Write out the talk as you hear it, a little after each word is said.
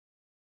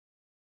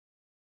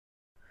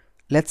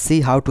Let's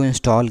see how to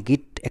install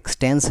Git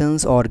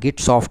extensions or Git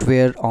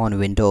software on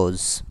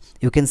Windows.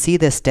 You can see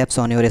the steps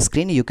on your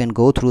screen. You can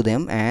go through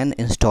them and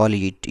install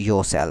it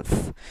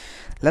yourself.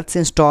 Let's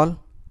install.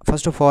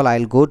 First of all,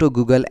 I'll go to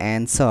Google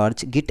and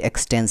search Git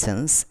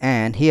extensions,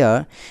 and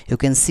here you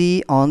can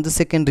see on the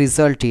second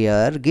result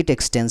here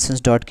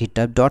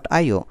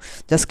gitextensions.github.io.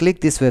 Just click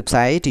this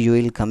website, you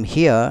will come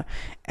here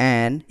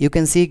and you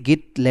can see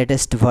Git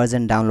latest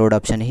version download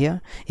option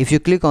here. If you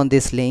click on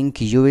this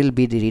link, you will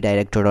be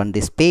redirected on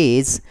this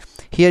page.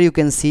 Here you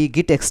can see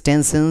Git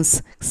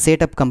extensions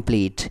setup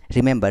complete.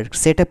 Remember,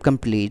 setup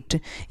complete,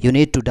 you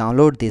need to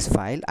download this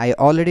file. I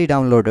already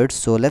downloaded,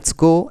 so let's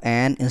go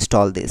and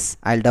install this.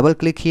 I'll double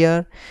click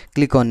here,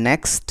 click on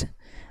next.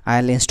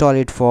 I'll install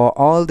it for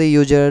all the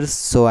users,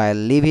 so I'll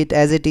leave it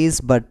as it is,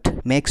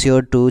 but make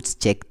sure to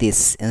check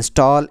this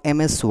install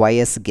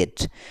msys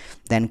git.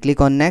 Then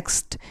click on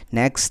next,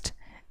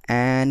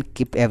 and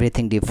keep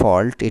everything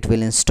default. It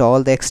will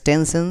install the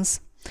extensions.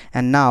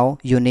 And now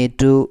you need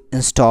to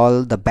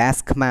install the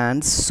bash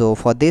commands, so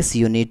for this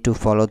you need to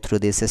follow through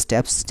these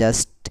steps.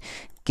 Just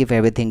keep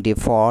everything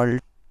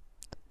default.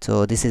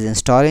 So this is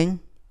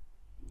installing.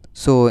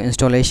 So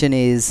installation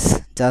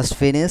is just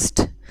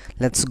finished.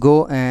 Let's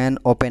go and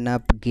open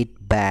up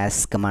git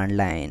bash command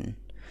line.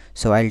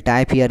 So I'll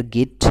type here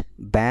git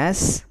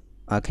bash.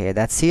 Okay,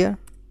 that's here.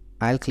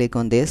 I'll click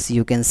on this.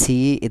 You can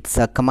see it's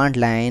a command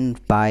line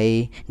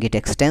by Git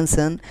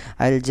extension.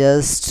 I'll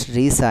just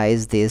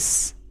resize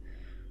this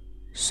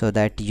so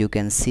that you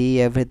can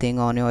see everything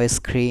on your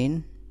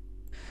screen.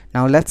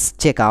 Now let's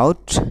check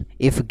out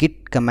if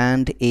git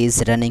command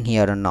is running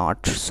here or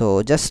not.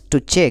 So just to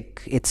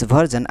check its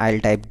version, I'll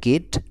type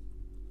git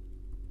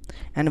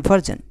and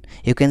version.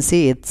 You can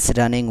see it's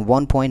running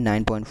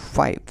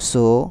 1.9.5.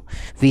 so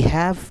we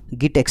have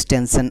Git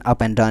extension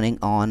up and running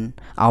on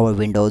our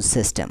Windows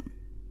system.